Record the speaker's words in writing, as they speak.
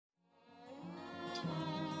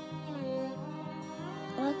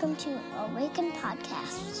Welcome to Awaken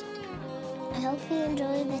Podcast. I hope you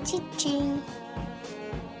enjoy the teaching.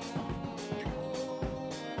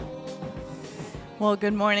 Well,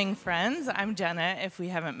 good morning, friends. I'm Jenna. If we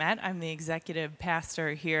haven't met, I'm the executive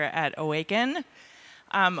pastor here at Awaken.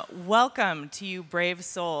 Welcome to you brave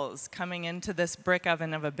souls coming into this brick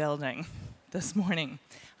oven of a building this morning.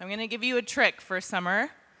 I'm going to give you a trick for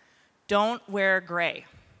summer. Don't wear gray.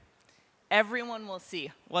 Everyone will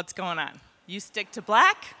see what's going on. You stick to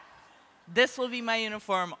black. This will be my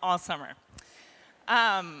uniform all summer.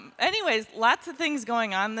 Anyways, lots of things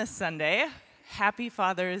going on this Sunday. Happy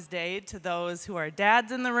Father's Day to those who are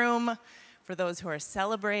dads in the room, for those who are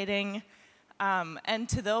celebrating, and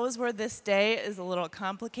to those where this day is a little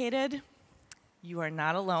complicated. You are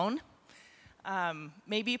not alone.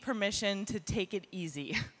 Maybe permission to take it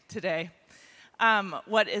easy today.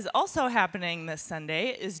 What is also happening this Sunday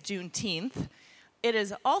is Juneteenth. It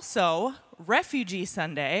is also Refugee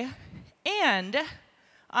Sunday, and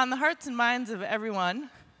on the hearts and minds of everyone,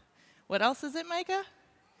 what else is it, Micah?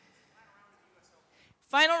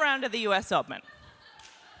 Final round of the U.S. Open.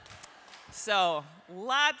 So,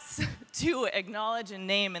 lots to acknowledge and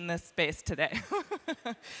name in this space today.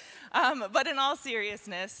 But in all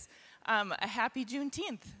seriousness, a happy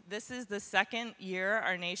Juneteenth. This is the second year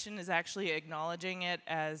our nation is actually acknowledging it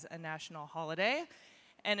as a national holiday.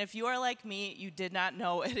 And if you are like me, you did not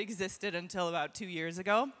know it existed until about 2 years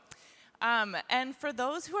ago. And for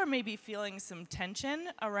those who are maybe feeling some tension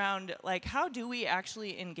around, like, how do we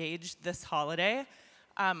actually engage this holiday?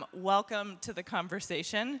 Welcome to the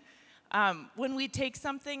conversation. When we take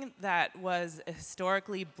something that was a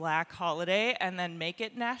historically black holiday and then make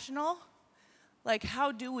it national, like,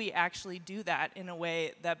 how do we actually do that in a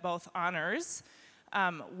way that both honors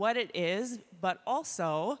what it is, but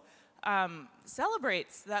also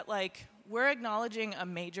celebrates that, like, we're acknowledging a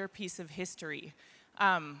major piece of history.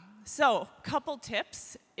 So, couple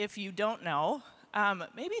tips if you don't know.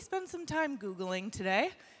 Maybe spend some time Googling today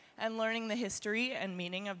and learning the history and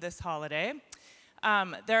meaning of this holiday.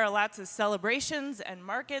 There are lots of celebrations and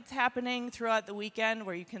markets happening throughout the weekend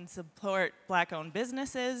where you can support Black-owned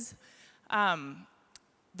businesses.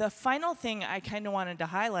 The final thing I kind of wanted to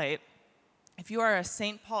highlight, if you are a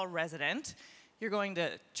St. Paul resident, you're going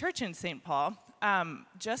to church in St. Paul.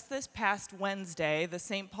 Just this past Wednesday, the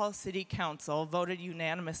St. Paul City Council voted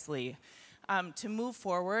unanimously to move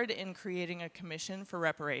forward in creating a commission for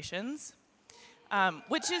reparations.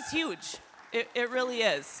 Which is huge. It really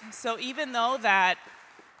is. So even though that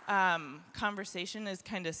conversation is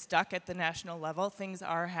kind of stuck at the national level, things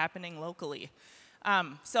are happening locally.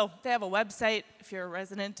 So they have a website. If you're a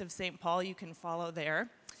resident of St. Paul, you can follow there.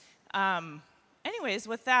 Anyways,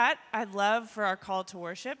 with that, I'd love for our call to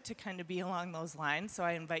worship to kind of be along those lines. So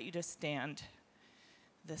I invite you to stand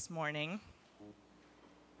this morning.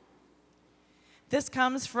 This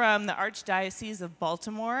comes from the Archdiocese of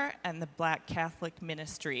Baltimore and the Black Catholic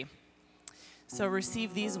Ministry. So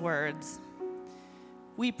receive these words.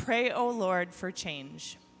 We pray, O Lord, for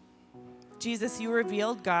change. Jesus, you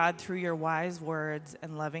revealed God through your wise words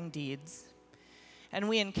and loving deeds. And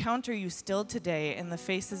we encounter you still today in the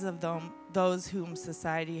faces of those whom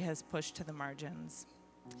society has pushed to the margins.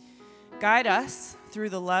 Guide us through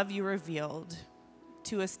the love you revealed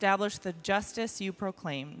to establish the justice you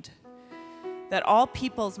proclaimed, that all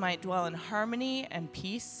peoples might dwell in harmony and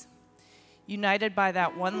peace, united by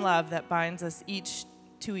that one love that binds us each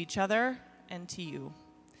to each other and to you.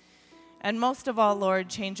 And most of all, Lord,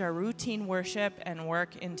 change our routine worship and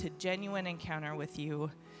work into genuine encounter with you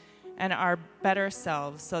and our better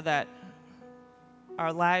selves so that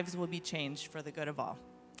our lives will be changed for the good of all.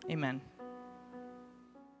 Amen.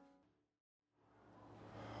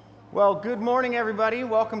 Well, good morning, everybody.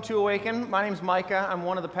 Welcome to Awaken. My name's Micah. I'm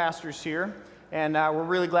one of the pastors here. And we're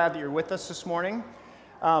really glad that you're with us this morning.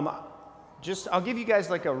 I'll give you guys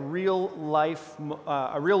like a real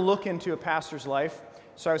look into a pastor's life.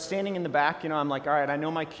 So I was standing in the back, I'm like, all right, I know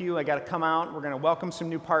my cue. I got to come out. We're going to welcome some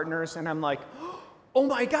new partners. And I'm like, oh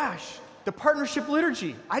my gosh, the partnership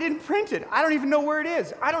liturgy. I didn't print it. I don't even know where it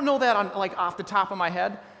is. I don't know that off the top of my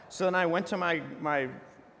head. So then I went to my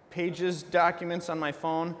pages, documents on my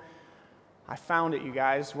phone. I found it, you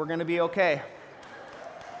guys. We're going to be okay.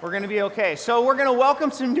 We're going to be okay. So we're going to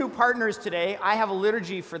welcome some new partners today. I have a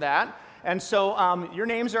liturgy for that. And so your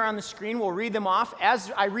names are on the screen. We'll read them off.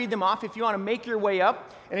 As I read them off, if you want to make your way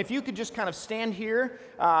up, and if you could just kind of stand here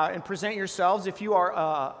and present yourselves, if you are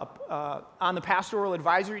on the pastoral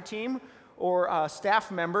advisory team or a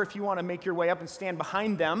staff member, if you want to make your way up and stand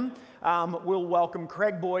behind them, we'll welcome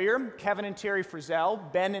Craig Boyer, Kevin and Terry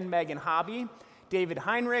Frizzell, Ben and Megan Hobby, David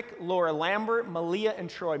Heinrich, Laura Lambert, Malia and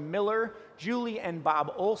Troy Miller, Julie and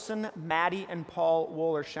Bob Olson, Maddie and Paul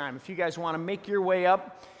Wollersheim. If you guys want to make your way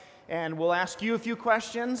up, and we'll ask you a few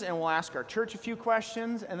questions, and we'll ask our church a few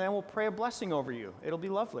questions, and then we'll pray a blessing over you. It'll be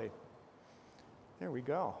lovely. There we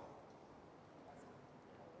go.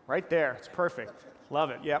 Right there. It's perfect. Love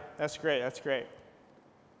it. Yep, that's great. That's great.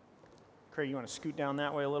 Craig, you want to scoot down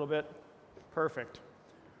that way a little bit? Perfect.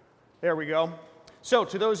 There we go. So,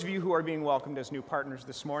 to those of you who are being welcomed as new partners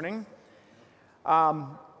this morning,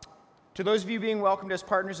 to those of you being welcomed as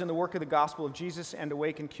partners in the work of the gospel of Jesus and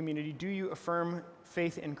Awaken community, do you affirm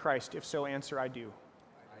faith in Christ? If so, answer, I do.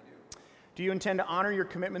 I do. Do you intend to honor your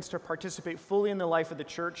commitments to participate fully in the life of the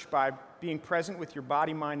church by being present with your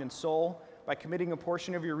body, mind, and soul, by committing a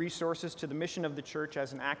portion of your resources to the mission of the church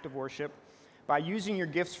as an act of worship, by using your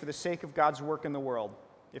gifts for the sake of God's work in the world?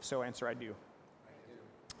 If so, answer, I do. I do.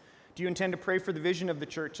 Do you intend to pray for the vision of the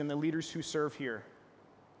church and the leaders who serve here?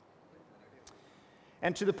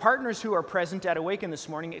 And to the partners who are present at Awaken this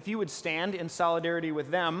morning, if you would stand in solidarity with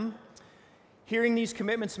them, hearing these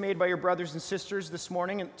commitments made by your brothers and sisters this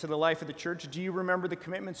morning to the life of the church, do you remember the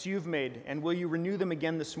commitments you've made, and will you renew them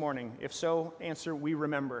again this morning? If so, answer, we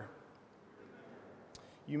remember.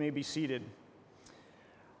 You may be seated.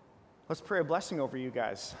 Let's pray a blessing over you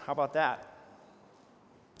guys. How about that?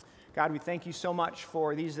 God, we thank you so much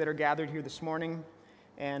for these that are gathered here this morning,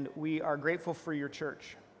 and we are grateful for your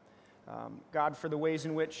church. God, for the ways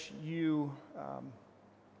in which you,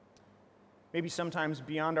 maybe sometimes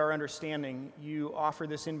beyond our understanding, you offer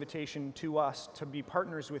this invitation to us to be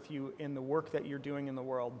partners with you in the work that you're doing in the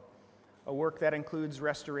world, a work that includes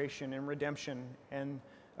restoration and redemption and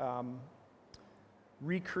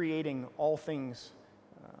recreating all things.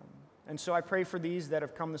 And so I pray for these that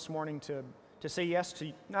have come this morning to say yes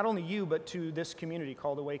to not only you, but to this community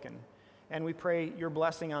called Awaken. And we pray your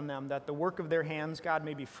blessing on them, that the work of their hands, God,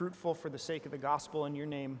 may be fruitful for the sake of the gospel and your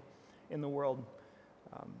name in the world.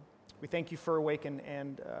 We thank you for Awaken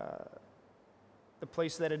and the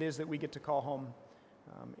place that it is that we get to call home.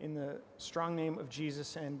 In the strong name of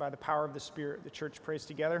Jesus and by the power of the Spirit, the church prays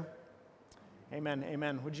together. Amen,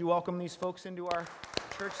 amen. Would you welcome these folks into our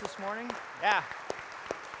church this morning? Yeah.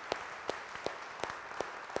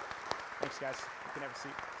 Thanks, guys. You can have a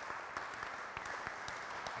seat.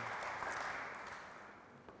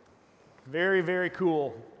 Very, very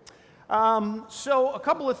cool. So a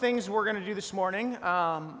couple of things we're going to do this morning.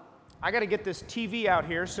 I got to get this TV out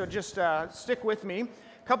here, so just stick with me.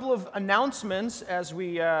 A couple of announcements as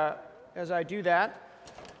I do that.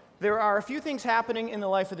 There are a few things happening in the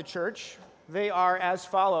life of the church. They are as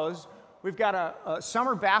follows. We've got a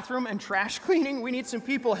summer bathroom and trash cleaning. We need some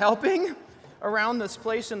people helping around this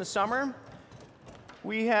place in the summer.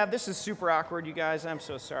 This is super awkward, you guys. I'm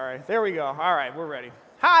so sorry. There we go. All right, we're ready.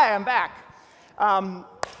 Hi, I'm back.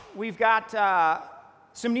 We've got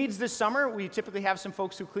some needs this summer. We typically have some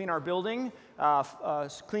folks who clean our building,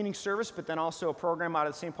 cleaning service, but then also a program out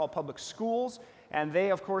of the St. Paul Public Schools. And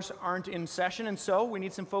they, of course, aren't in session, and so we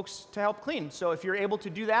need some folks to help clean. So if you're able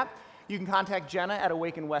to do that, you can contact Jenna at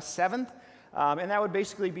Awaken West 7th. And that would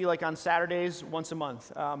basically be like on Saturdays once a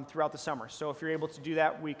month throughout the summer. So if you're able to do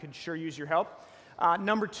that, we could sure use your help.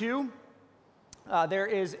 Number two, there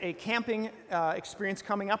is a camping experience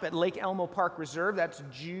coming up at Lake Elmo Park Reserve. That's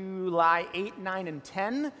July 8, 9, and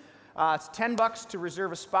 10. It's $10 to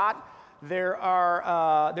reserve a spot.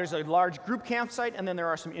 There's a large group campsite, and then there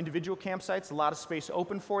are some individual campsites, a lot of space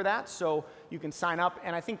open for that, so you can sign up.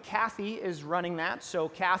 And I think Kathy is running that, so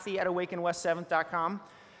Kathy at awakenwest7th.com.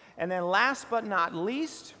 And then last but not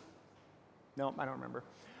least, no, I don't remember.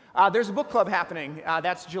 There's a book club happening.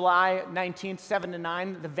 That's July 19th, 7 to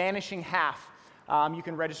 9, The Vanishing Half. You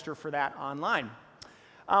can register for that online.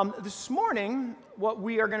 This morning, what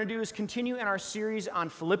we are going to do is continue in our series on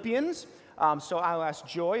Philippians. So I'll ask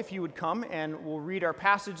Joy if you would come, and we'll read our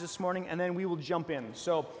passage this morning, and then we will jump in.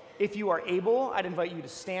 So if you are able, I'd invite you to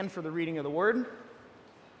stand for the reading of the word.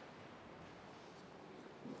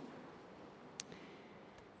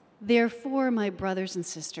 Therefore, my brothers and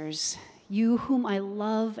sisters, you whom I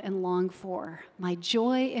love and long for, my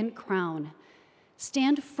joy and crown,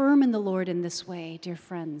 stand firm in the Lord in this way, dear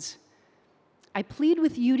friends. I plead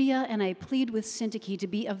with Euodia and I plead with Syntyche to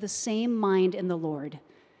be of the same mind in the Lord.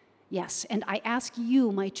 Yes, and I ask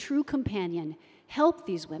you, my true companion, help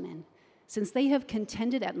these women, since they have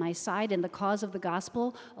contended at my side in the cause of the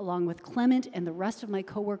gospel, along with Clement and the rest of my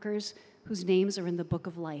co-workers, whose names are in the book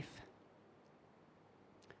of life.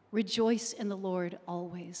 Rejoice in the Lord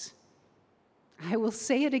always. I will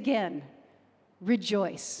say it again,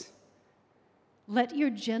 rejoice. Let your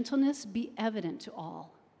gentleness be evident to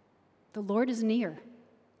all. The Lord is near.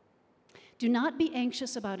 Do not be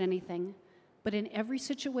anxious about anything, but in every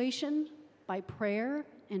situation, by prayer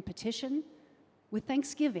and petition, with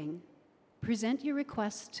thanksgiving, present your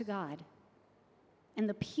requests to God. And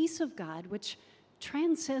the peace of God, which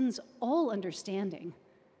transcends all understanding,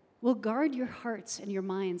 will guard your hearts and your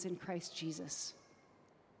minds in Christ Jesus.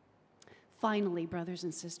 Finally, brothers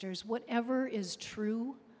and sisters, whatever is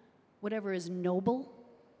true, whatever is noble,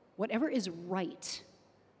 whatever is right,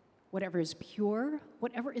 whatever is pure,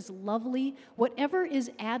 whatever is lovely, whatever is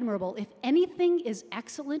admirable, if anything is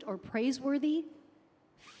excellent or praiseworthy,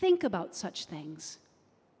 think about such things.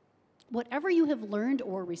 Whatever you have learned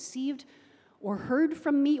or received or heard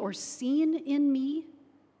from me or seen in me,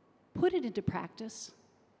 put it into practice,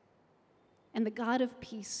 and the God of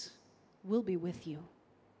peace will be with you.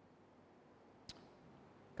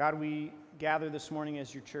 God, we gather this morning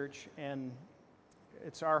as your church, and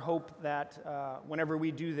it's our hope that whenever we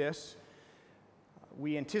do this,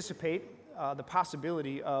 we anticipate the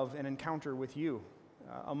possibility of an encounter with you,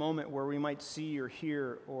 a moment where we might see or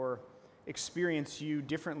hear or experience you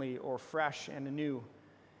differently or fresh and anew.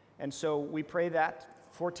 And so we pray that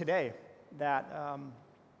for today, that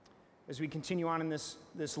as we continue on in this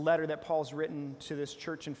letter that Paul's written to this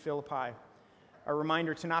church in Philippi, a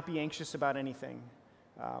reminder to not be anxious about anything,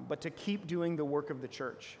 but to keep doing the work of the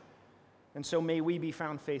church. And so may we be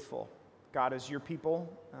found faithful, God, as your people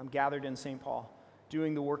gathered in St. Paul,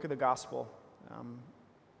 doing the work of the gospel.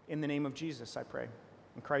 In the name of Jesus, I pray.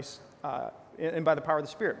 In Christ, and by the power of the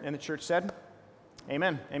Spirit. And the church said,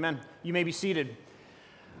 amen, amen. You may be seated.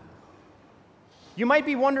 You might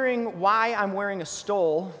be wondering why I'm wearing a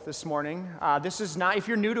stole this morning. This is not, if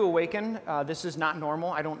you're new to Awaken, this is not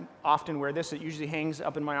normal. I don't often wear this. It usually hangs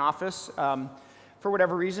up in my office. For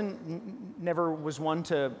whatever reason, never was one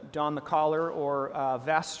to don the collar or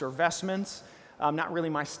vest or vestments. Not really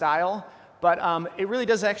my style. But it really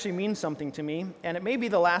does actually mean something to me, and it may be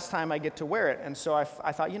the last time I get to wear it. And so I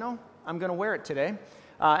thought, I'm going to wear it today.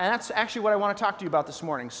 And that's actually what I want to talk to you about this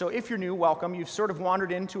morning. So if you're new, welcome. You've sort of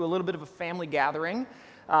wandered into a little bit of a family gathering.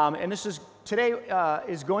 And today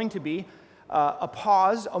is going to be a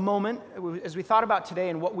pause, a moment, as we thought about today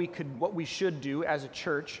and what we should do as a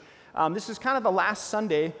church. This is kind of the last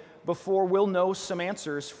Sunday before we'll know some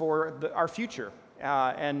answers for our future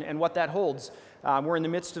and what that holds. We're in the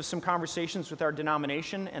midst of some conversations with our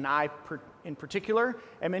denomination, and I, in particular,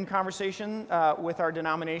 am in conversation with our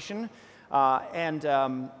denomination, and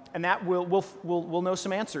that we'll know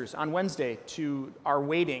some answers on Wednesday to our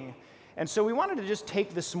waiting. And so we wanted to just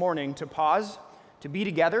take this morning to pause, to be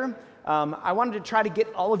together. I wanted to try to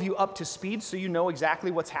get all of you up to speed so you know exactly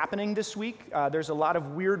what's happening this week. There's a lot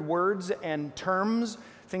of weird words and terms,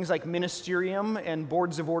 things like ministerium and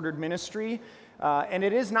boards of ordered ministry. And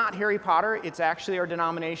it is not Harry Potter, it's actually our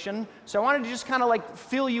denomination. So I wanted to just kind of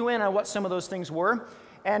fill you in on what some of those things were,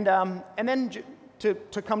 and then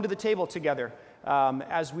to come to the table together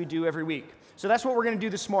as we do every week. So that's what we're going to do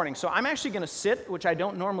this morning. So I'm actually going to sit, which I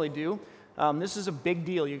don't normally do. This is a big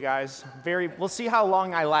deal, you guys. We'll see how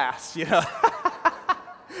long I last,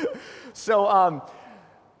 So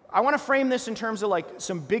I want to frame this in terms of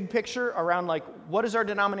some big picture around what is our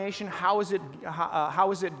denomination, how is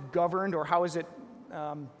it governed, or how is it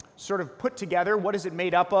sort of put together, what is it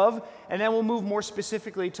made up of, and then we'll move more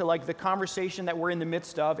specifically to the conversation that we're in the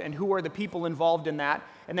midst of and who are the people involved in that,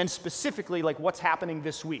 and then specifically what's happening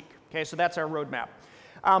this week. Okay, so that's our roadmap.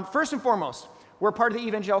 First and foremost, we're part of the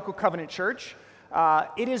Evangelical Covenant Church.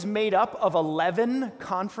 It is made up of 11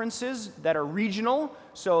 conferences that are regional,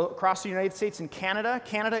 so across the United States and Canada.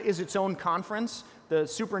 Canada is its own conference. The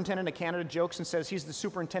superintendent of Canada jokes and says he's the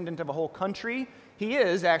superintendent of a whole country. He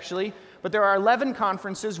is, actually, but there are 11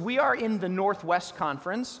 conferences. We are in the Northwest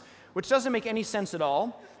Conference, which doesn't make any sense at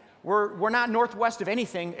all. We're not northwest of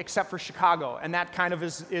anything except for Chicago, and that kind of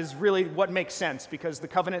is really what makes sense, because the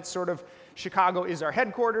Covenant Chicago is our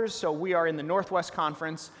headquarters, so we are in the Northwest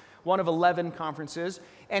Conference, one of 11 conferences.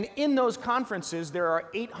 And in those conferences, there are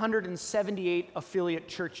 878 affiliate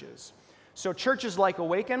churches. So churches like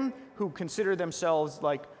Awaken, who consider themselves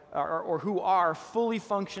or who are fully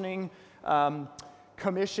functioning,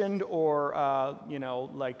 commissioned or,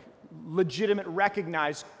 legitimate,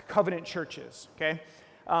 recognized covenant churches, okay?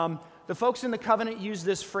 The folks in the covenant use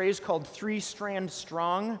this phrase called three-strand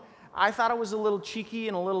strong. I thought it was a little cheeky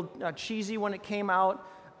and a little cheesy when it came out.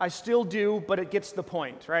 I still do, but it gets the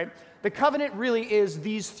point, right? The covenant really is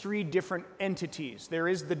these three different entities. There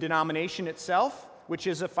is the denomination itself, which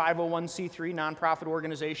is a 501c3 nonprofit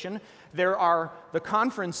organization. There are the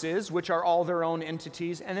conferences, which are all their own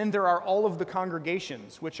entities, and then there are all of the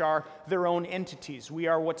congregations, which are their own entities. We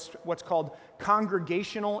are what's called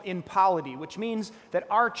congregational in polity, which means that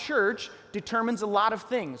our church determines a lot of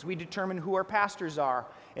things. We determine who our pastors are,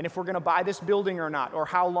 and if we're going to buy this building or not, or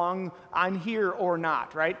how long I'm here or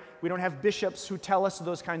not, right? We don't have bishops who tell us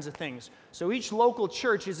those kinds of things. So each local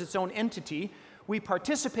church is its own entity. We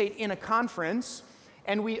participate in a conference,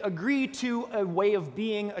 and we agree to a way of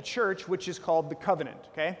being a church, which is called the covenant,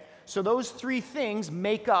 okay? So those three things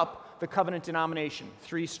make up the covenant denomination,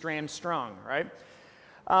 3 strands strong, right?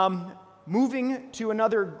 Moving to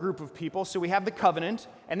another group of people, so we have the covenant,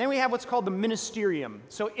 and then we have what's called the ministerium.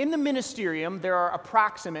 So in the ministerium, there are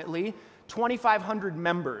approximately 2,500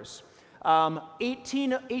 members,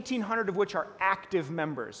 1,800 of which are active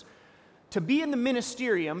members. To be in the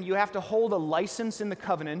ministerium, you have to hold a license in the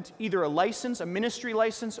covenant, either a license, a ministry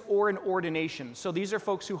license, or an ordination. So these are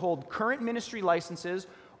folks who hold current ministry licenses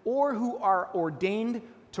or who are ordained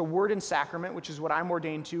to word and sacrament, which is what I'm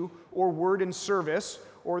ordained to, or word and service,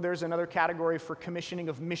 or there's another category for commissioning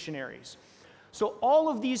of missionaries. So all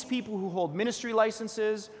of these people who hold ministry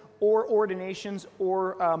licenses or ordinations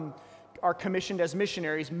or are commissioned as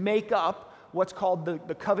missionaries make up what's called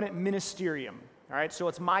the covenant ministerium. All right, so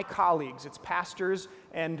it's my colleagues, it's pastors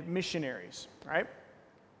and missionaries, all right?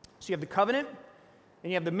 So you have the covenant,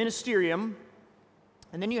 and you have the ministerium,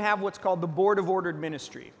 and then you have what's called the Board of Ordered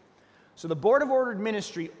Ministry. So the Board of Ordered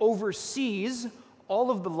Ministry oversees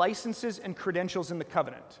all of the licenses and credentials in the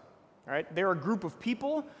covenant, all right? They're a group of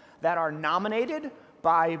people that are nominated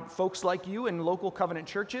by folks like you in local covenant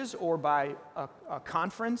churches or by a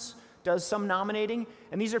conference does some nominating,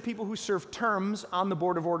 and these are people who serve terms on the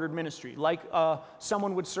Board of Ordered Ministry, like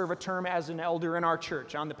someone would serve a term as an elder in our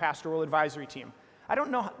church on the pastoral advisory team. I don't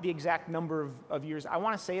know the exact number of years. I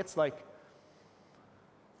want to say it's like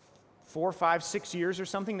 4, 5, 6 years or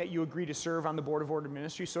something that you agree to serve on the Board of Ordered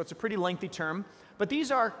Ministry, so it's a pretty lengthy term. But these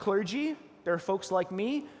are clergy. They're folks like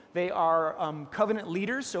me. They are covenant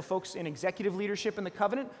leaders, so folks in executive leadership in the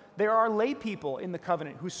covenant. There are lay people in the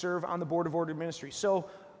covenant who serve on the Board of Ordered Ministry. So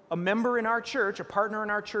a member in our church, a partner in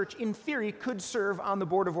our church, in theory, could serve on the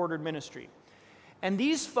Board of Ordered Ministry. And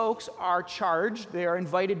these folks are charged, they are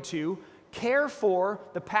invited to care for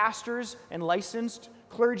the pastors and licensed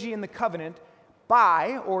clergy in the covenant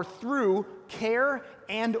by or through care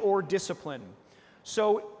and or discipline.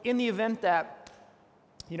 So in the event that,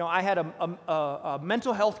 I had a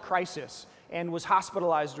mental health crisis and was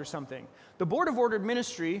hospitalized or something, the Board of Ordered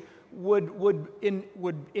Ministry would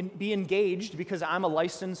be engaged because I'm a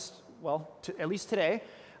licensed, at least today,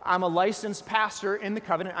 I'm a licensed pastor in the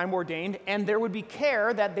covenant, I'm ordained, and there would be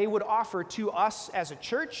care that they would offer to us as a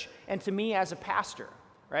church and to me as a pastor,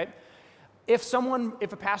 right? If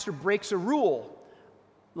a pastor breaks a rule,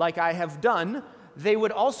 like I have done, they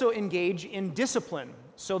would also engage in discipline.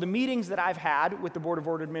 So the meetings that I've had with the Board of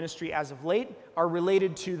Ordered Ministry as of late are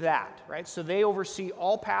related to that, right? So they oversee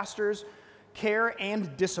all pastors, care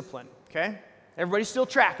and discipline, okay? Everybody's still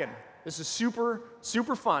tracking. This is super,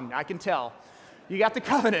 super fun, I can tell. You got the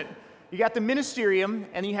covenant, you got the ministerium,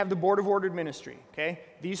 and then you have the Board of Ordered Ministry, okay?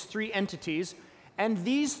 These 3 entities. And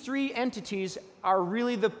these 3 entities are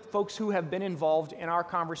really the folks who have been involved in our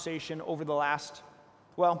conversation over the last,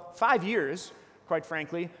 5 years, quite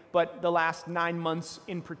frankly, but the last 9 months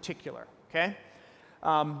in particular, okay?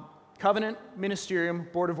 Covenant,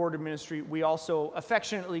 ministerium, Board of Ordered Ministry, we also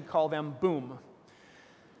affectionately call them BOOM.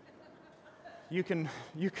 You can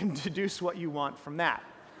deduce what you want from that.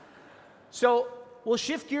 So we'll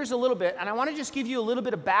shift gears a little bit, and I want to just give you a little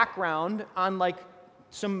bit of background on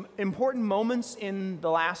some important moments in the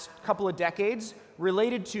last couple of decades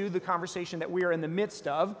related to the conversation that we are in the midst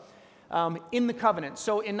of in the covenant.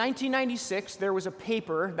 So in 1996, there was a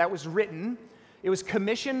paper that was written. It was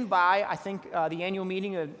commissioned by, I think, the annual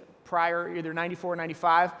meeting prior, either 94 or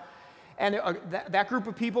 95, and that group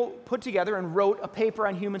of people put together and wrote a paper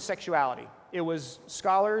on human sexuality. It was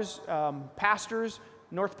scholars, pastors,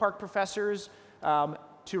 North Park professors,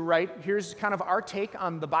 to write, here's kind of our take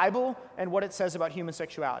on the Bible and what it says about human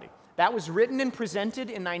sexuality. That was written and presented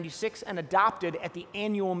in 96 and adopted at the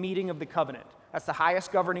annual meeting of the covenant. That's the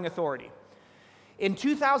highest governing authority. In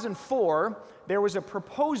 2004, there was a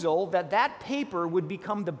proposal that paper would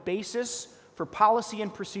become the basis for policy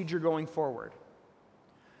and procedure going forward.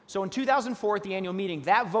 So in 2004 at the annual meeting,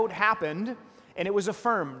 that vote happened, and it was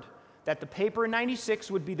affirmed that the paper in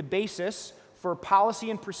 96 would be the basis for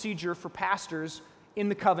policy and procedure for pastors in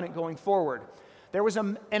the covenant going forward. There was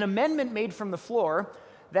an amendment made from the floor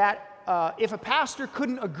that if a pastor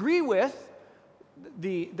couldn't agree with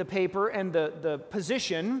the paper and the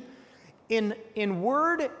position in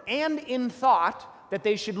word and in thought that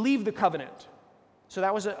they should leave the covenant. So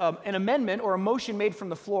that was an amendment or a motion made from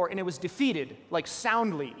the floor, and it was defeated, like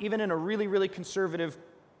soundly, even in a really, really conservative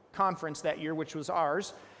conference that year, which was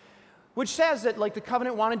ours, which says that like the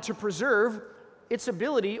covenant wanted to preserve its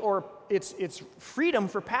ability or its freedom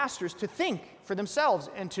for pastors to think for themselves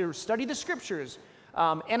and to study the scriptures,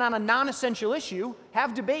 and on a non-essential issue,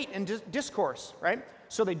 have debate and discourse, right?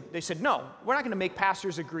 So they said, no, we're not going to make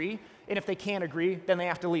pastors agree, and if they can't agree, then they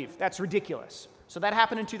have to leave. That's ridiculous. So that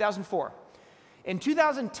happened in 2004. In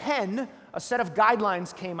 2010, a set of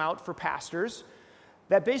guidelines came out for pastors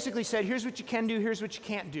that basically said, here's what you can do, here's what you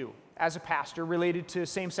can't do as a pastor related to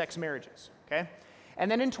same-sex marriages, okay? And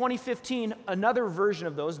then in 2015, another version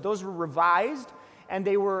of those were revised, and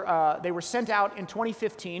they were sent out in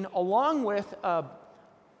 2015 along with a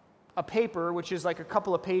paper, which is like a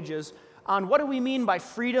couple of pages, on what do we mean by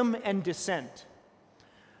freedom and dissent.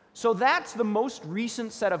 So that's the most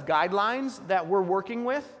recent set of guidelines that we're working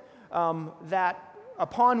with, that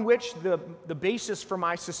upon which the basis for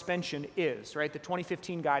my suspension is, right, the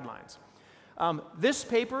 2015 guidelines. This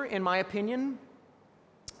paper, in my opinion,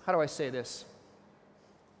 how do I say this?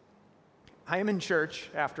 I am in church,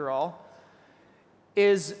 after all,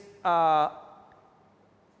 is a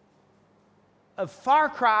far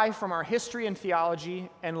cry from our history and theology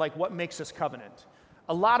and like what makes us covenant.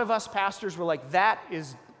 A lot of us pastors were like,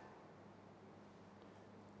 that's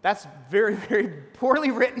very, very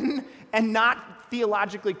poorly written and not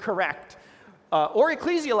theologically correct, or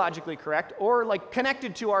ecclesiologically correct, or like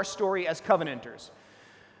connected to our story as covenanters.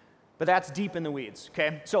 But that's deep in the weeds,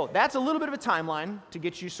 okay? So that's a little bit of a timeline to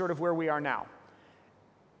get you sort of where we are now.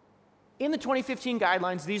 In the 2015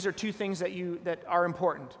 guidelines, these are two things that are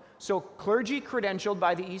important. So clergy credentialed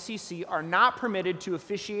by the ECC are not permitted to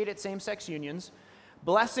officiate at same-sex unions,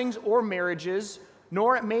 blessings or marriages,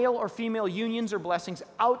 nor at male or female unions or blessings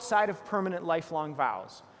outside of permanent lifelong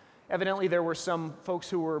vows. Evidently, there were some folks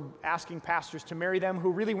who were asking pastors to marry them who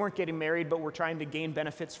really weren't getting married, but were trying to gain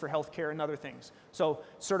benefits for health care and other things. So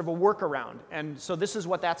sort of a workaround. And so this is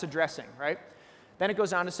what that's addressing, right? Then it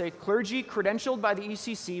goes on to say, clergy credentialed by the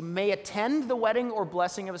ECC may attend the wedding or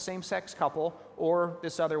blessing of a same-sex couple, or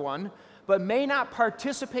this other one, but may not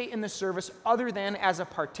participate in the service other than as a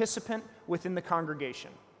participant within the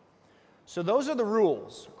congregation. So those are the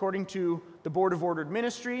rules, according to the Board of Ordered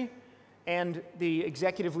Ministry and the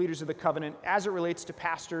executive leaders of the covenant as it relates to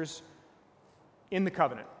pastors in the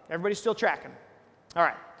covenant. Everybody still tracking? All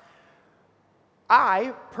right.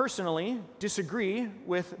 I personally disagree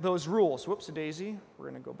with those rules. Whoops, a daisy. We're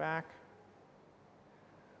going to go back.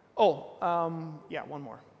 Yeah, one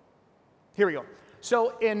more. Here we go.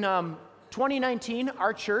 So in 2019,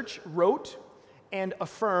 our church wrote and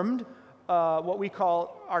affirmed what we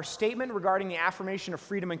call our statement regarding the affirmation of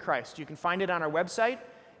freedom in Christ. You can find it on our website.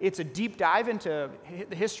 It's a deep dive into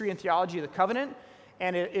the history and theology of the covenant,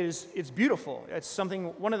 and it's beautiful. It's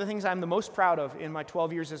one of the things I'm the most proud of in my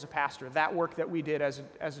 12 years as a pastor, that work that we did as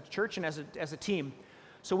a church and as a team.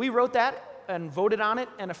 So we wrote that and voted on it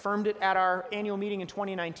and affirmed it at our annual meeting in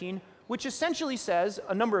 2019, which essentially says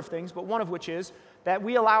a number of things, but one of which is that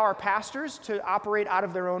we allow our pastors to operate out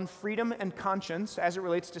of their own freedom and conscience as it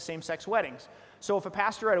relates to same-sex weddings. So if a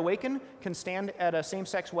pastor at Awaken can stand at a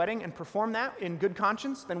same-sex wedding and perform that in good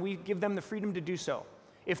conscience, then we give them the freedom to do so.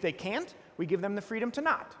 If they can't, we give them the freedom to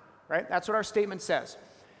not, right? That's what our statement says.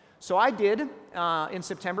 So I did, in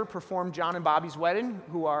September, perform John and Bobby's wedding,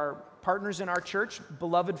 who are partners in our church,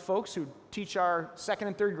 beloved folks who teach our second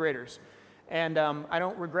and third graders. And I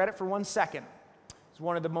don't regret it for 1 second. It's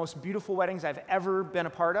one of the most beautiful weddings I've ever been a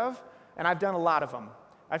part of, and I've done a lot of them.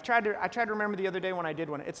 I tried to remember the other day when I did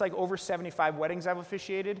one. It's like over 75 weddings I've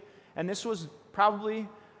officiated, and this was probably,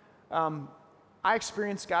 I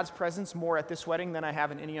experienced God's presence more at this wedding than I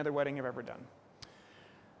have in any other wedding I've ever done.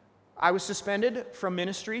 I was suspended from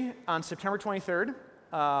ministry on September 23rd.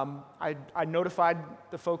 I notified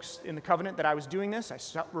the folks in the covenant that I was doing this. I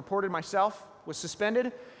reported myself, was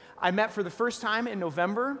suspended. I met for the first time in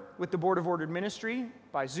November with the Board of Ordered Ministry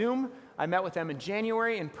by Zoom. I met with them in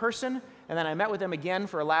January in person, and then I met with them again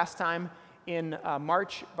for a last time in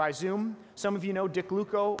March by Zoom. Some of you know Dick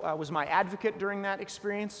Luco was my advocate during that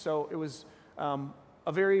experience, so it was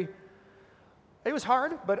it was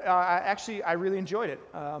hard, but I really enjoyed it.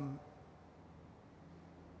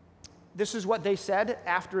 This is what they said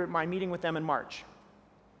after my meeting with them in March.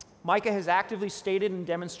 Micah has actively stated and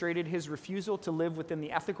demonstrated his refusal to live within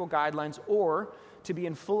the ethical guidelines or to be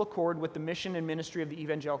in full accord with the mission and ministry of the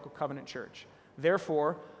Evangelical Covenant Church.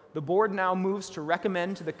 Therefore, the board now moves to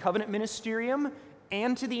recommend to the Covenant Ministerium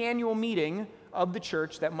and to the annual meeting of the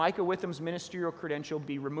church that Micah Witham's ministerial credential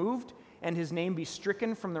be removed and his name be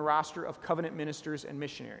stricken from the roster of covenant ministers and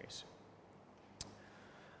missionaries.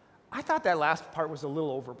 I thought that last part was a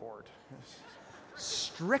little overboard.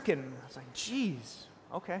 Stricken. I was like, geez,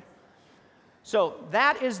 okay. So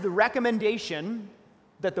that is the recommendation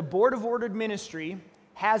that the Board of Ordered Ministry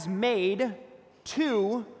has made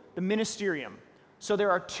to the ministerium. So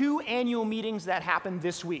there are 2 annual meetings that happen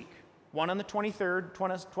this week, one on the 23rd,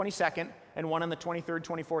 22nd, and one on the 23rd,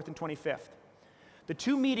 24th, and 25th. The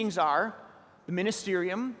 2 meetings are the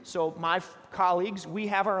ministerium, so my colleagues, we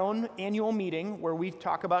have our own annual meeting where we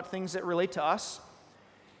talk about things that relate to us.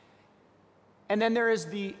 And then there is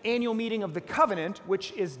the annual meeting of the covenant,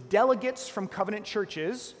 which is delegates from covenant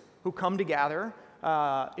churches who come to gather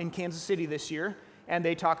in Kansas City this year, and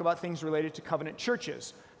they talk about things related to covenant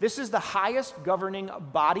churches. This is the highest governing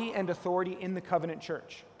body and authority in the covenant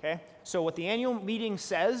church, okay? So what the annual meeting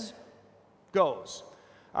says goes.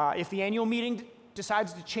 If the annual meeting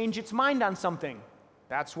decides to change its mind on something,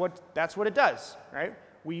 that's what it does, right?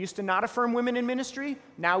 We used to not affirm women in ministry,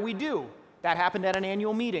 now we do. That happened at an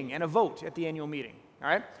annual meeting and a vote at the annual meeting, all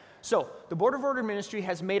right? So the Board of Ordered Ministry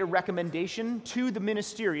has made a recommendation to the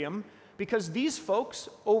ministerium because these folks,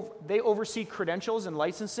 they oversee credentials and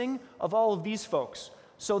licensing of all of these folks.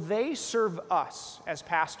 So they serve us as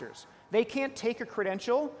pastors. They can't take a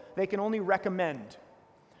credential, they can only recommend.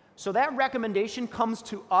 So that recommendation comes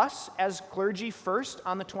to us as clergy first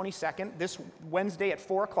on the 22nd, this Wednesday at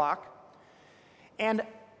 4 o'clock. And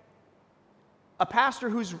a pastor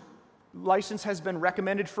whose license has been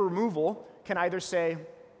recommended for removal can either say,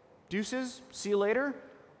 deuces, see you later,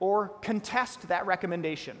 or contest that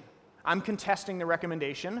recommendation. I'm contesting the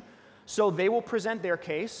recommendation. So they will present their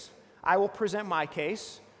case. I will present my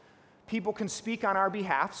case. People can speak on our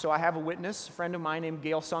behalf. So I have a witness, a friend of mine named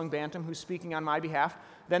Gail Song Bantam, who's speaking on my behalf.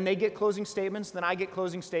 Then they get closing statements. Then I get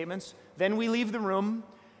closing statements. Then we leave the room.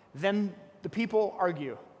 Then the people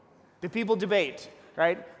argue. The people debate,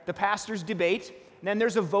 right? The pastors debate. And then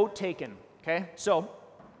there's a vote taken, okay? So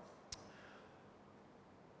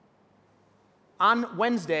on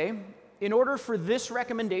Wednesday, in order for this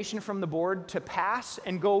recommendation from the board to pass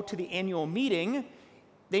and go to the annual meeting,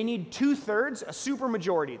 they need 2/3, a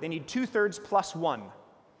supermajority. They need 2/3 plus 1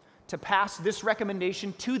 to pass this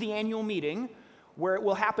recommendation to the annual meeting, where it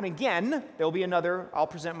will happen again. There'll be another, I'll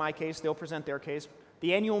present my case, they'll present their case.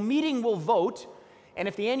 The annual meeting will vote, and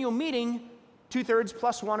if the annual meeting, 2/3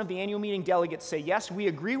 plus 1 of the annual meeting delegates say, yes, we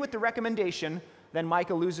agree with the recommendation, then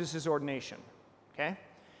Micah loses his ordination, okay?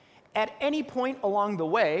 At any point along the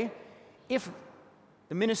way, if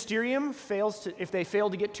the ministerium if they fail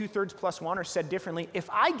to get 2/3 plus 1, or said differently, if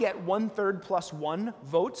I get 1/3 plus 1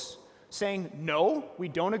 votes saying, no, we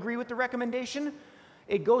don't agree with the recommendation,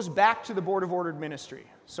 it goes back to the Board of Ordered Ministry.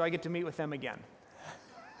 So I get to meet with them again.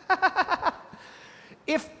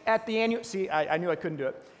 If at the annual, I knew I couldn't do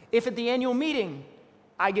it. If at the annual meeting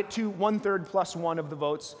I get 1/3 plus 1 of the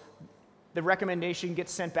votes, the recommendation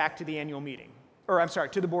gets sent back to the annual meeting,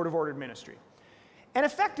 to the Board of Ordered Ministry. And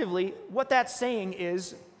effectively, what that's saying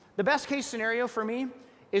is, the best case scenario for me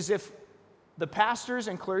is if the pastors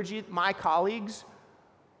and clergy, my colleagues,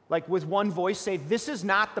 like with one voice say, this is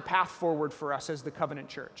not the path forward for us as the covenant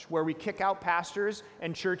church, where we kick out pastors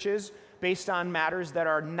and churches based on matters that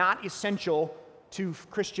are not essential to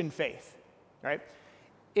Christian faith, right?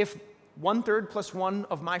 If 1/3 plus 1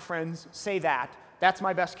 of my friends say that, that's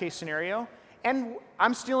my best case scenario. And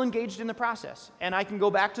I'm still engaged in the process. And I can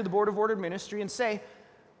go back to the Board of Ordered Ministry and say,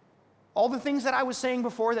 all the things that I was saying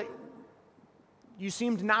before that you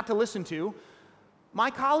seemed not to listen to,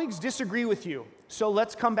 my colleagues disagree with you. So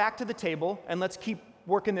let's come back to the table and let's keep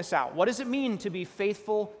working this out. What does it mean to be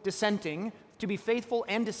faithful dissenting, to be faithful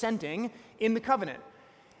and dissenting in the covenant?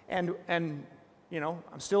 And you know,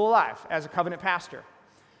 I'm still alive as a covenant pastor.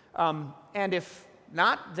 And if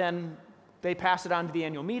not, then they pass it on to the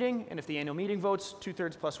annual meeting, and if the annual meeting votes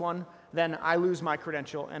 2/3 plus 1, then I lose my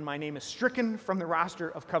credential, and my name is stricken from the roster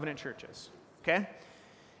of covenant churches, okay?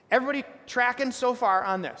 Everybody tracking so far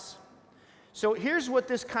on this? So here's what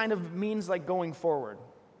this kind of means like going forward.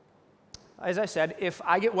 As I said, if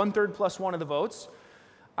I get 1/3 plus 1 of the votes,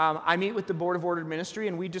 I meet with the Board of Ordered Ministry,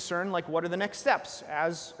 and we discern like what are the next steps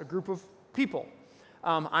as a group of people.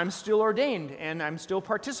 I'm still ordained, and I'm still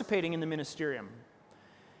participating in the ministerium.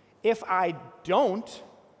 If I don't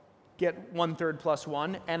get 1/3 plus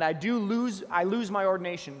 1, and I lose my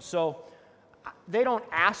ordination. So they don't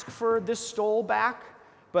ask for this stole back,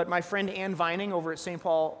 but my friend Ann Vining over at St.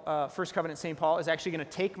 Paul, First Covenant St. Paul, is actually going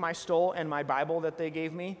to take my stole and my Bible that they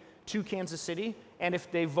gave me to Kansas City, and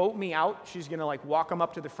if they vote me out, she's going to like walk them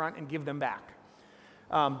up to the front and give them back.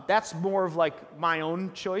 That's more of like my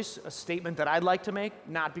own choice, a statement that I'd like to make,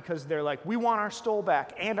 not because they're like, we want our stole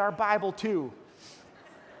back and our Bible too.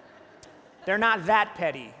 They're not that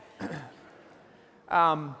petty.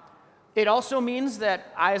 It also means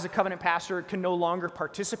that I, as a covenant pastor, can no longer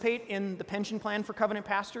participate in the pension plan for covenant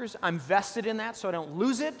pastors. I'm vested in that, so I don't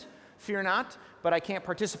lose it, fear not, but I can't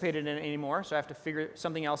participate in it anymore, so I have to figure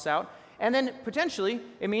something else out. And then potentially,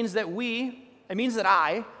 it means that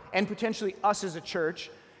I, and potentially us as a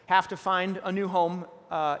church, have to find a new home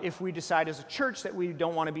if we decide as a church that we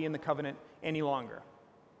don't want to be in the covenant any longer.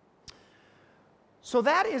 So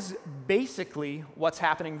that is basically what's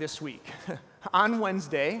happening this week. On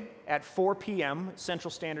Wednesday at 4 p.m.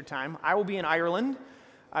 Central Standard Time, I will be in Ireland.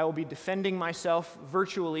 I will be defending myself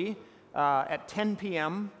virtually at 10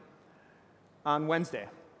 p.m. on Wednesday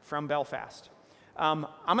from Belfast. I'm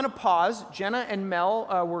going to pause. Jenna and Mel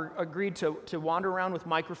were agreed to wander around with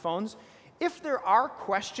microphones. If there are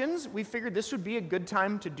questions, we figured this would be a good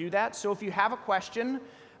time to do that. So if you have a question,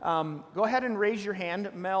 go ahead and raise your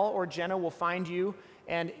hand. Mel or Jenna will find you.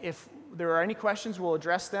 And if there are any questions, we'll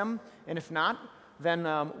address them. And if not, then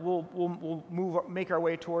we'll make our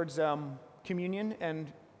way towards communion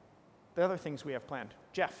and the other things we have planned.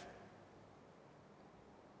 Jeff.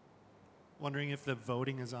 Wondering if the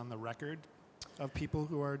voting is on the record of people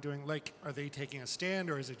who are doing, like, are they taking a stand,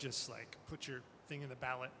 or is it just like put your thing in the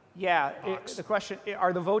ballot box? The question,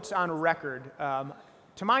 are the votes on record?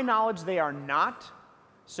 To my knowledge, they are not.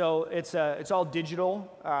 So it's all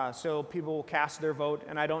digital, so people will cast their vote,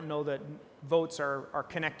 and I don't know that votes are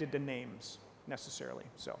connected to names necessarily.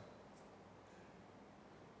 So,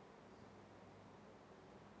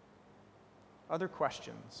 other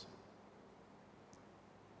questions?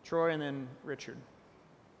 Troy and then Richard.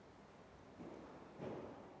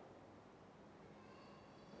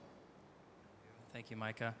 Thank you,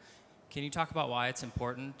 Micah. Can you talk about why it's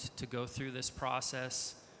important to go through this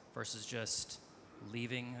process versus just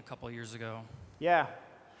leaving a couple years ago? Yeah.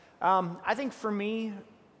 I think for me,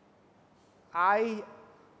 I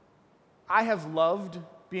have loved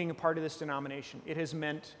being a part of this denomination. It has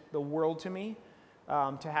meant the world to me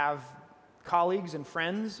to have colleagues and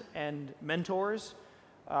friends and mentors,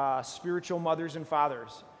 spiritual mothers and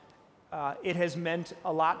fathers. It has meant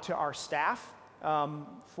a lot to our staff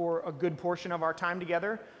for a good portion of our time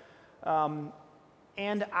together.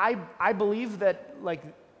 And I believe that, like,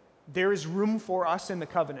 there is room for us in the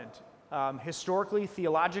covenant, historically,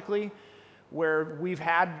 theologically, where we've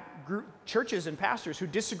had churches and pastors who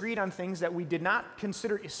disagreed on things that we did not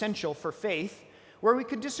consider essential for faith, where we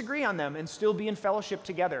could disagree on them and still be in fellowship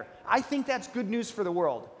together. I think that's good news for the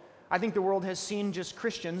world. I think the world has seen just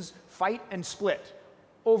Christians fight and split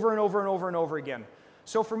over and over and over and over again.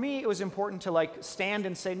 So for me, it was important to stand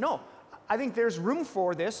and say, no, I think there's room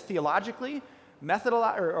for this theologically,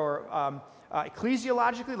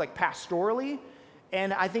 ecclesiologically, pastorally,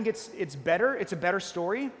 and I think it's better. It's a better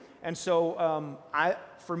story. And so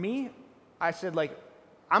for me, I said,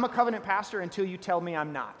 I'm a covenant pastor until you tell me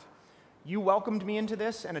I'm not. You welcomed me into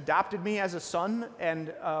this and adopted me as a son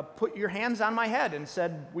and put your hands on my head and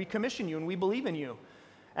said, we commission you and we believe in you.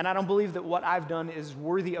 And I don't believe that what I've done is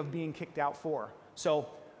worthy of being kicked out for. So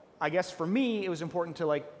I guess for me, it was important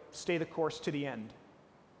to stay the course to the end.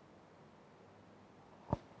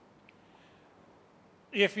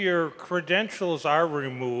 If your credentials are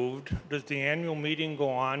removed, does the annual meeting go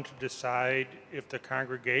on to decide if the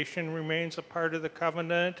congregation remains a part of the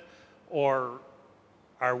covenant, or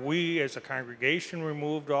are we as a congregation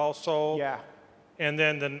removed also? Yeah. And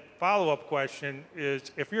then the follow-up question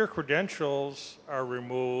is, if your credentials are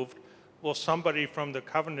removed, will somebody from the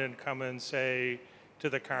covenant come and say to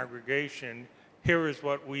the congregation, here is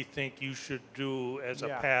what we think you should do as a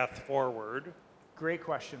path forward? Great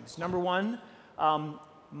questions. Number one,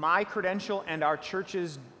 my credential and our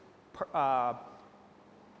church's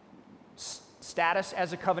status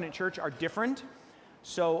as a covenant church are different.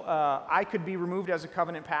 So I could be removed as a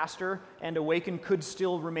covenant pastor, and Awaken could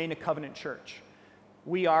still remain a covenant church.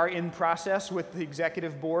 We are in process with the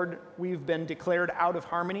executive board. We've been declared out of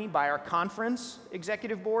harmony by our conference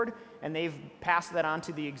executive board, and they've passed that on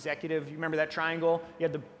to the executive. You remember that triangle? You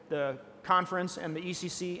had the conference and the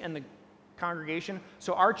ECC and the congregation.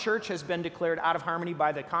 So our church has been declared out of harmony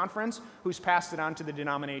by the conference, who's passed it on to the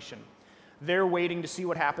denomination. They're waiting to see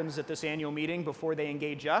what happens at this annual meeting before they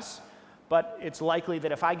engage us. But it's likely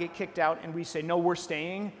that if I get kicked out and we say, no, we're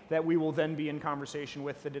staying, that we will then be in conversation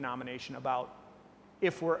with the denomination about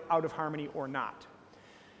if we're out of harmony or not.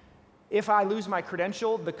 If I lose my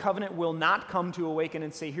credential, the covenant will not come to Awaken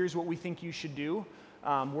and say, here's what we think you should do.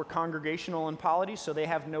 We're congregational in polity, so they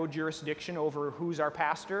have no jurisdiction over who's our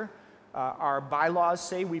pastor. Our bylaws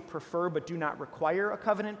say we prefer but do not require a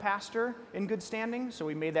covenant pastor in good standing, so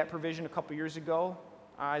we made that provision a couple years ago.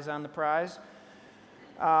 Eyes on the prize.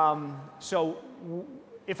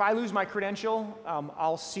 If I lose my credential,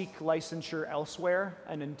 I'll seek licensure elsewhere,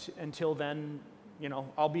 and until then,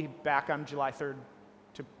 I'll be back on July 3rd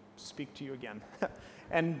to speak to you again,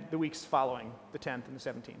 and the weeks following, the 10th and the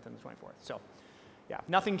 17th and the 24th. So, yeah,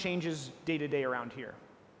 nothing changes day to day around here.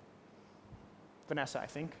 Vanessa, I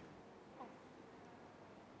think.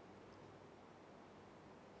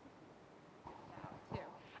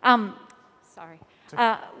 Sorry.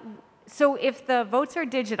 So if the votes are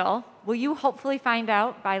digital, will you hopefully find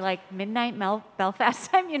out by like midnight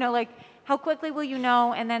Belfast time? How quickly will you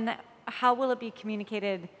know? And then how will it be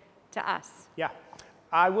communicated to us? Yeah,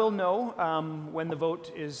 I will know when the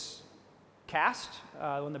vote is cast.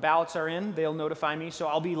 When the ballots are in, they'll notify me. So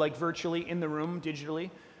I'll be like virtually in the room digitally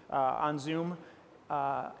on Zoom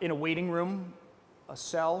in a waiting room, a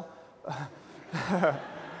cell.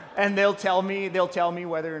 And they'll tell me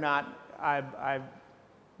whether or not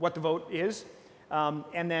what the vote is,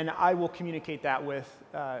 and then I will communicate that with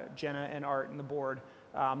Jenna and Art and the board.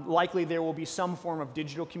 Likely there will be some form of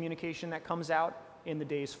digital communication that comes out in the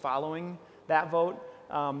days following that vote.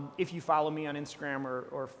 If you follow me on Instagram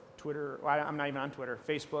or Twitter, I'm not even on Twitter,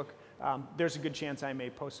 Facebook, there's a good chance I may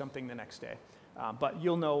post something the next day. But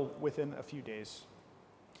you'll know within a few days.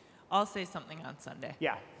 I'll say something on Sunday.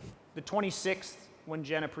 Yeah, the 26th, when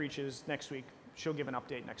Jenna preaches next week, she'll give an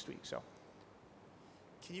update next week. So,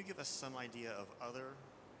 can you give us some idea of other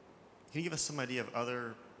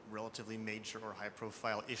relatively major or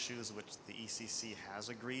high-profile issues which the ECC has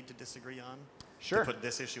agreed to disagree on? Sure. To put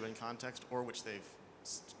this issue in context, or which they've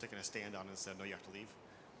taken a stand on and said, no, you have to leave?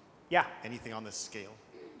 Yeah. Anything on this scale?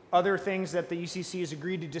 Other things that the ECC has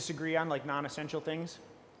agreed to disagree on, like non-essential things?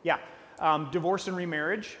 Yeah. Divorce and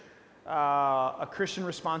remarriage, a Christian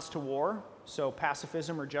response to war, so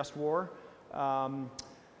pacifism or just war,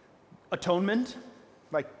 atonement,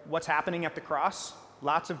 like what's happening at the cross.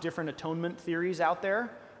 Lots of different atonement theories out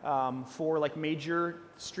there for like major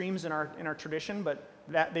streams in our tradition, but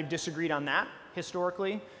that they've disagreed on that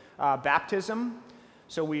historically. Baptism,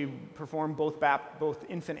 so we perform both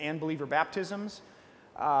infant and believer baptisms.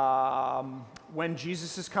 When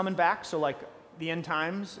Jesus is coming back, so like the end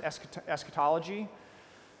times, eschatology.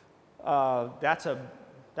 That's a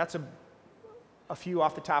few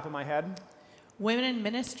off the top of my head. Women in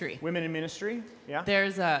ministry. Women in ministry, yeah.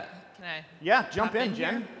 There's a, can I? Yeah, jump in,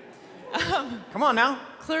 Jen. Come on now.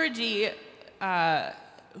 Clergy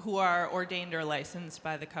who are ordained or licensed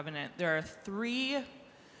by the covenant, there are 3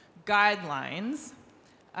 guidelines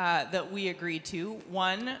that we agree to.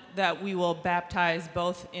 One, that we will baptize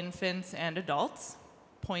both infants and adults.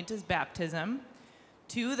 Point is baptism.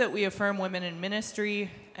 2, that we affirm women in ministry.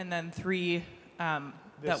 And then 3,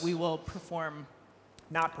 that we will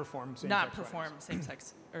not perform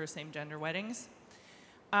same-sex or same-gender weddings.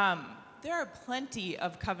 There are plenty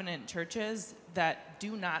of covenant churches that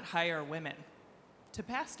do not hire women to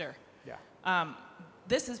pastor. Yeah.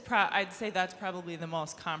 This is, I'd say that's probably the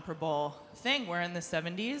most comparable thing, where in the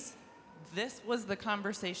 70s, this was the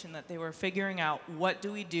conversation that they were figuring out, what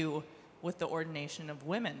do we do with the ordination of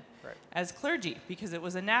women as clergy, because it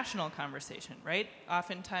was a national conversation, right?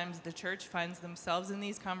 Oftentimes the church finds themselves in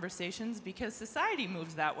these conversations because society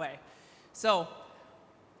moves that way. So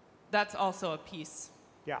that's also a piece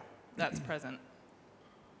that's present.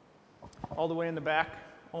 All the way in the back.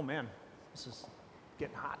 Oh man, this is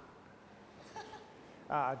getting hot.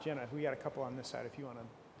 Jenna, we got a couple on this side if you want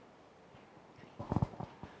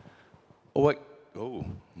to. Oh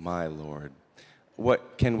my Lord.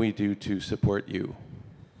 What can we do to support you?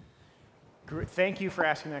 Thank you for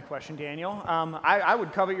asking that question, Daniel. I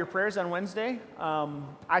would covet your prayers on Wednesday.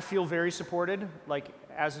 I feel very supported,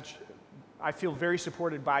 I feel very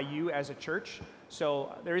supported by you as a church.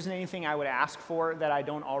 So there isn't anything I would ask for that I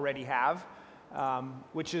don't already have,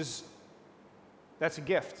 that's a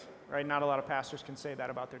gift, right? Not a lot of pastors can say that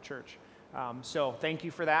about their church. So thank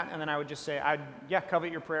you for that. And then I would just say,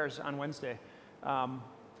 covet your prayers on Wednesday. I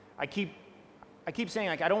keep saying,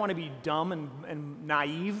 I don't want to be dumb and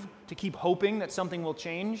naive to keep hoping that something will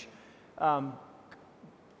change. But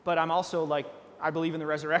I'm also I believe in the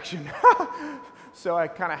resurrection. So I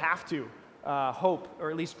kind of have to hope,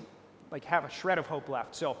 or at least have a shred of hope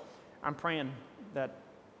left. So I'm praying that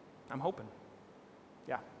I'm hoping.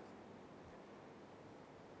 Yeah.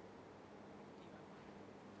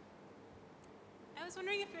 I was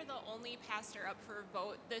wondering if you're the only pastor up for a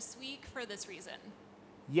vote this week for this reason.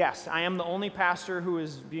 Yes, I am the only pastor who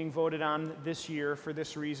is being voted on this year for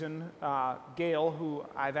this reason. Gail, who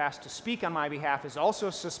I've asked to speak on my behalf, is also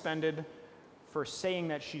suspended for saying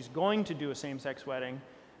that she's going to do a same-sex wedding.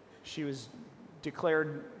 She was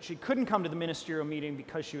declared, she couldn't come to the ministerial meeting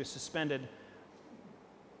because she was suspended.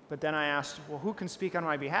 But then I asked, well, who can speak on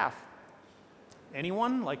my behalf?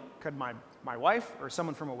 Anyone? Like, could my wife or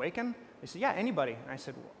someone from Awaken? They said, yeah, anybody. And I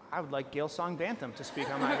said, well, I would like Gail Song Bantham to speak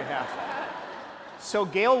on my behalf. So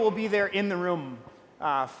Gail will be there in the room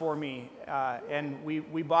for me. And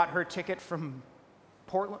we bought her ticket from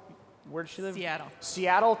Portland. Where does she live? Seattle.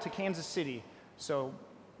 Seattle to Kansas City. So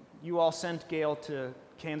you all sent Gail to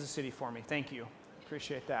Kansas City for me. Thank you.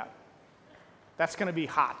 Appreciate that. That's going to be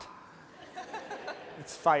hot.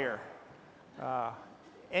 It's fire.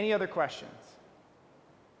 Any other questions?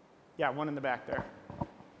 Yeah, one in the back there.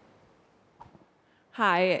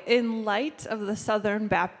 Hi. In light of the Southern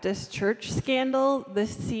Baptist Church scandal,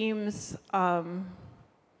 this seems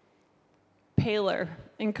paler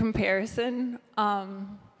in comparison.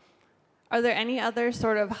 Are there any other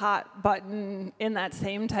sort of hot button in that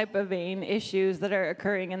same type of vein issues that are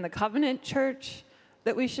occurring in the Covenant Church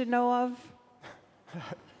that we should know of?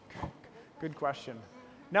 Good question.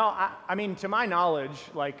 No, I mean, to my knowledge,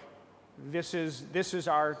 like, this is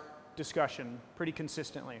our discussion pretty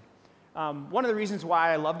consistently. One of the reasons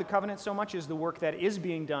why I love the Covenant so much is the work that is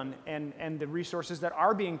being done and the resources that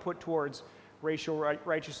are being put towards racial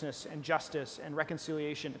righteousness and justice and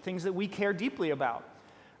reconciliation, things that we care deeply about,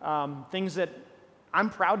 things that I'm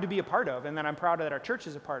proud to be a part of and that I'm proud that our church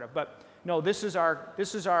is a part of. But no, this is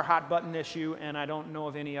our hot button issue, and I don't know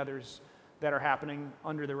of any others that are happening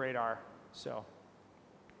under the radar. So,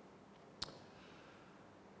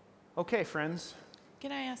 okay, friends.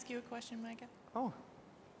 Can I ask you a question, Micah? Oh,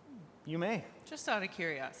 you may. Just out of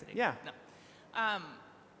curiosity. Yeah. No.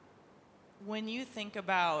 When you think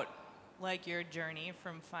about like your journey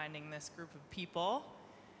from finding this group of people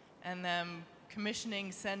and them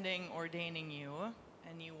commissioning, sending, ordaining you,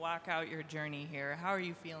 and you walk out your journey here, how are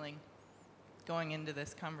you feeling going into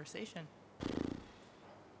this conversation?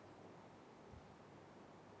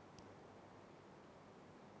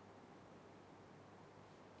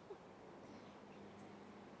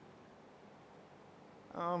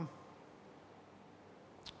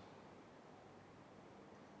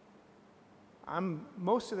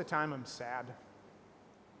 Most of the time I'm sad.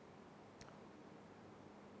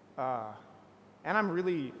 And I'm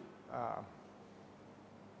really, I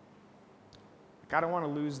don't want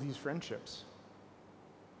to lose these friendships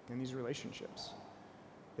and these relationships.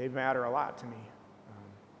 They matter a lot to me.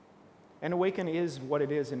 And Awaken is what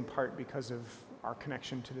it is in part because of our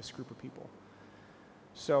connection to this group of people.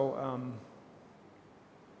 So,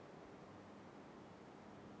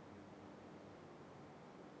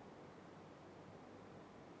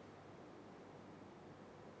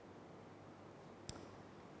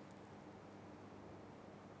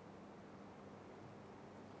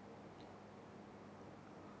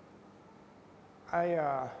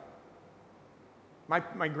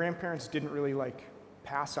 my grandparents didn't really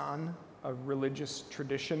pass on a religious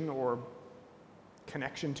tradition or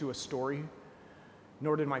connection to a story,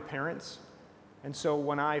 nor did my parents. And so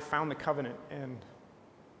when I found the Covenant and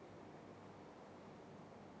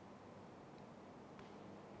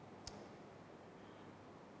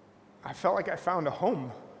I felt like I found a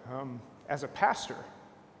home as a pastor.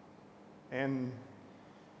 And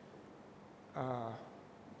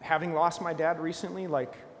having lost my dad recently,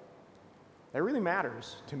 that really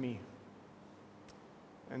matters to me.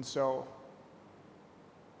 And so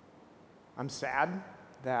I'm sad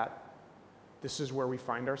that this is where we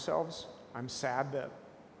find ourselves. I'm sad that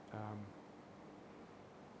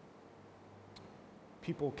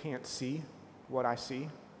people can't see what I see,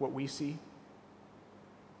 what we see.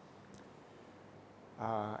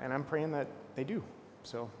 And I'm praying that they do.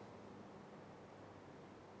 So,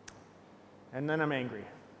 and then I'm angry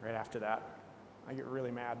right after that. I get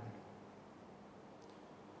really mad.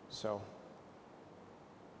 So.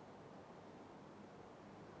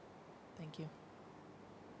 Thank you.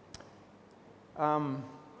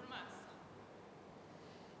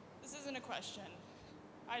 This isn't a question.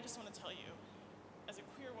 I just want to tell you, as a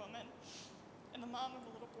queer woman and the mom of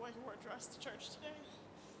a little boy who wore a dress to church today,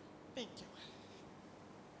 thank you.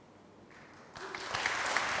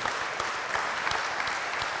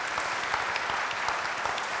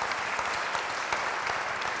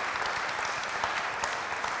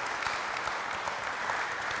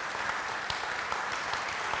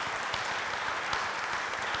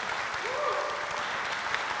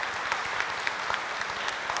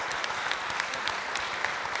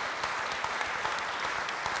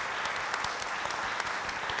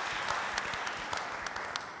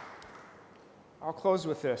 I'll close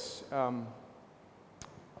with this.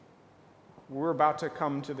 We're about to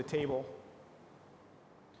come to the table,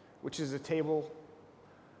 which is a table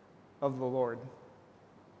of the Lord.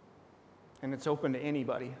 And it's open to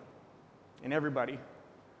anybody and everybody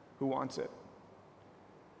who wants it.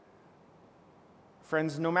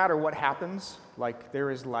 Friends, no matter what happens, like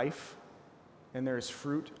there is life and there is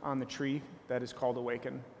fruit on the tree that is called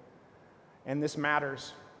Awaken. And this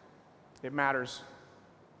matters. It matters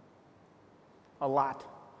a lot.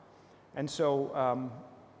 And so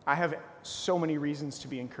I have so many reasons to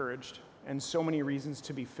be encouraged and so many reasons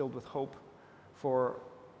to be filled with hope for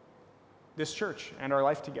this church and our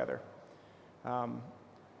life together.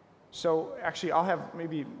 So actually, I'll have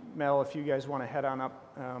maybe, Mel, if you guys want to head on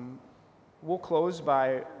up, we'll close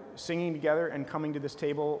by singing together and coming to this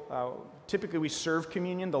table. Typically, we serve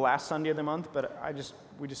communion the last Sunday of the month, but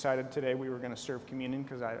we decided today we were going to serve communion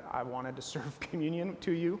because I wanted to serve communion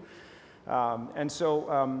to you. And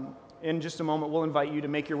so in just a moment, we'll invite you to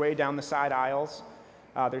make your way down the side aisles.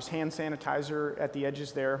 There's hand sanitizer at the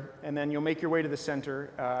edges there, and then you'll make your way to the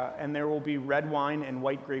center, and there will be red wine and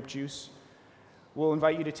white grape juice. We'll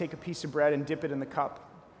invite you to take a piece of bread and dip it in the cup,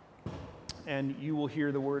 and you will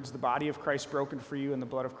hear the words, "The body of Christ broken for you and the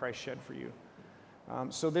blood of Christ shed for you."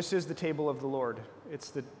 So this is the table of the Lord.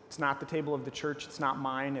 It's not the table of the church. It's not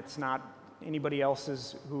mine. It's not anybody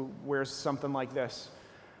else's who wears something like this.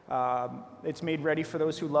 It's made ready for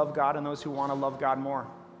those who love God and those who want to love God more.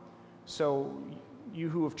 So you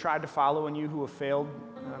who have tried to follow and you who have failed,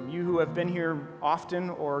 you who have been here often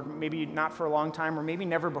or maybe not for a long time or maybe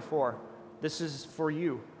never before, this is for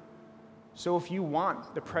you. So if you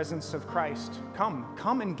want the presence of Christ,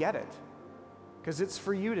 come and get it, because it's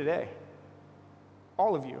for you today.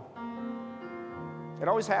 All of you. It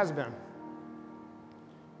always has been,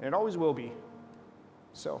 and it always will be.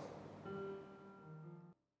 So.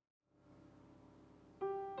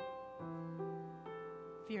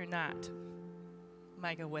 Fear not,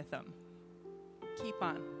 Micah Witham. Keep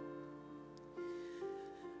on.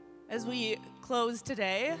 As we close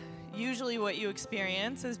today, usually what you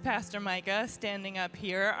experience is Pastor Micah standing up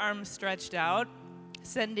here, arms stretched out,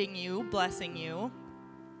 sending you, blessing you.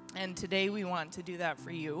 And today we want to do that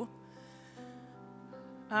for you.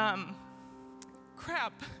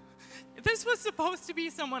 Crap. This was supposed to be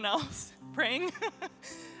someone else praying.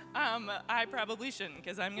 I probably shouldn't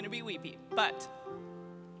because I'm going to be weepy. But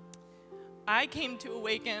I came to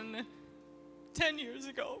Awaken 10 years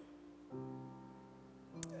ago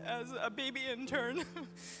as a baby intern,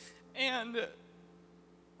 and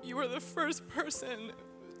you were the first person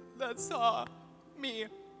that saw me,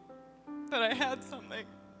 that I had something.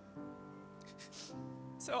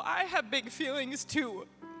 So I have big feelings too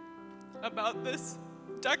about this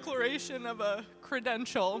declaration of a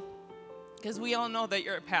credential, because we all know that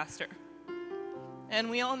you're a pastor, and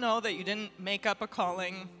we all know that you didn't make up a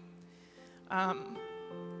calling.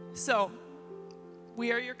 So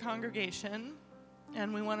we are your congregation,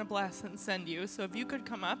 and we want to bless and send you. So if you could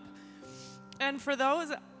come up. And for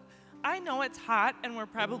those, I know it's hot, and we're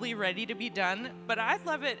probably ready to be done, but I'd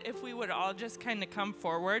love it if we would all just kind of come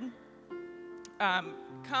forward,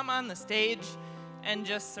 come on the stage, and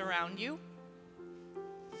just surround you.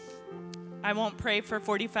 I won't pray for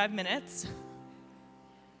 45 minutes.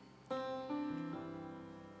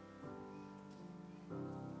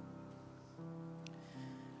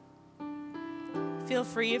 Feel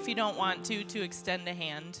free, if you don't want to extend a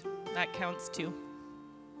hand. That counts too.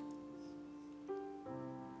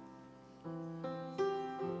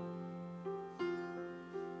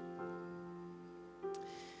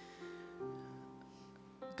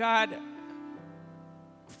 God,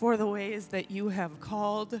 for the ways that you have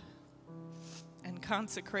called and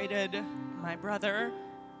consecrated my brother,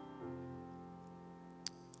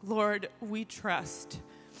 Lord, we trust,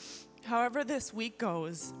 however this week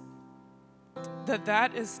goes,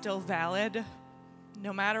 that is still valid,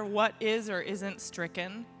 no matter what is or isn't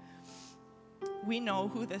stricken. We know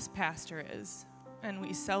who this pastor is, and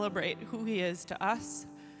we celebrate who he is to us,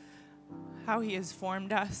 how he has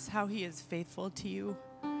formed us, how he is faithful to you.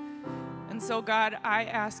 And so, God, I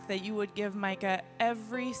ask that you would give Micah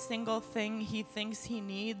every single thing he thinks he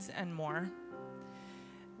needs and more.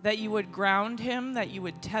 That you would ground him, that you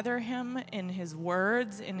would tether him in his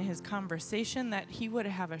words, in his conversation, that he would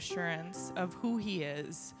have assurance of who he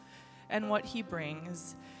is and what he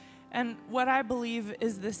brings. And what I believe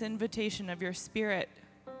is this invitation of your Spirit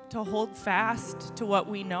to hold fast to what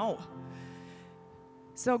we know.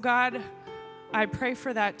 So God, I pray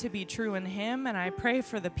for that to be true in him, and I pray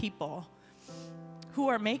for the people who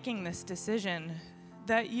are making this decision,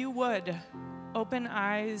 that you would open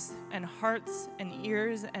eyes and hearts and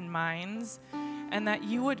ears and minds, and that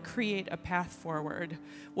you would create a path forward,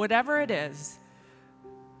 whatever it is.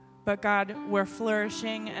 But God, where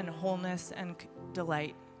flourishing and wholeness and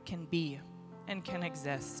delight can be and can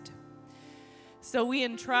exist. So we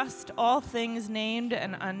entrust all things named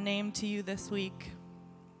and unnamed to you this week.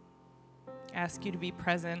 Ask you to be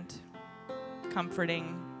present,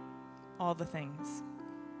 comforting, all the things.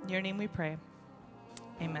 In your name we pray.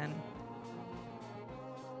 Amen.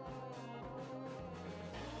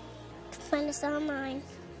 Find us online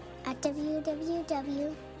at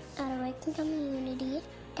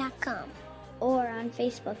www.awakencommunity.com or on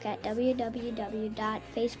Facebook at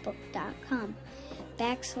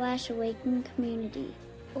www.facebook.com/Awaken Community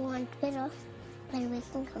or on Twitter at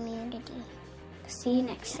Awaken Community. See you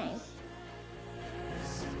next time.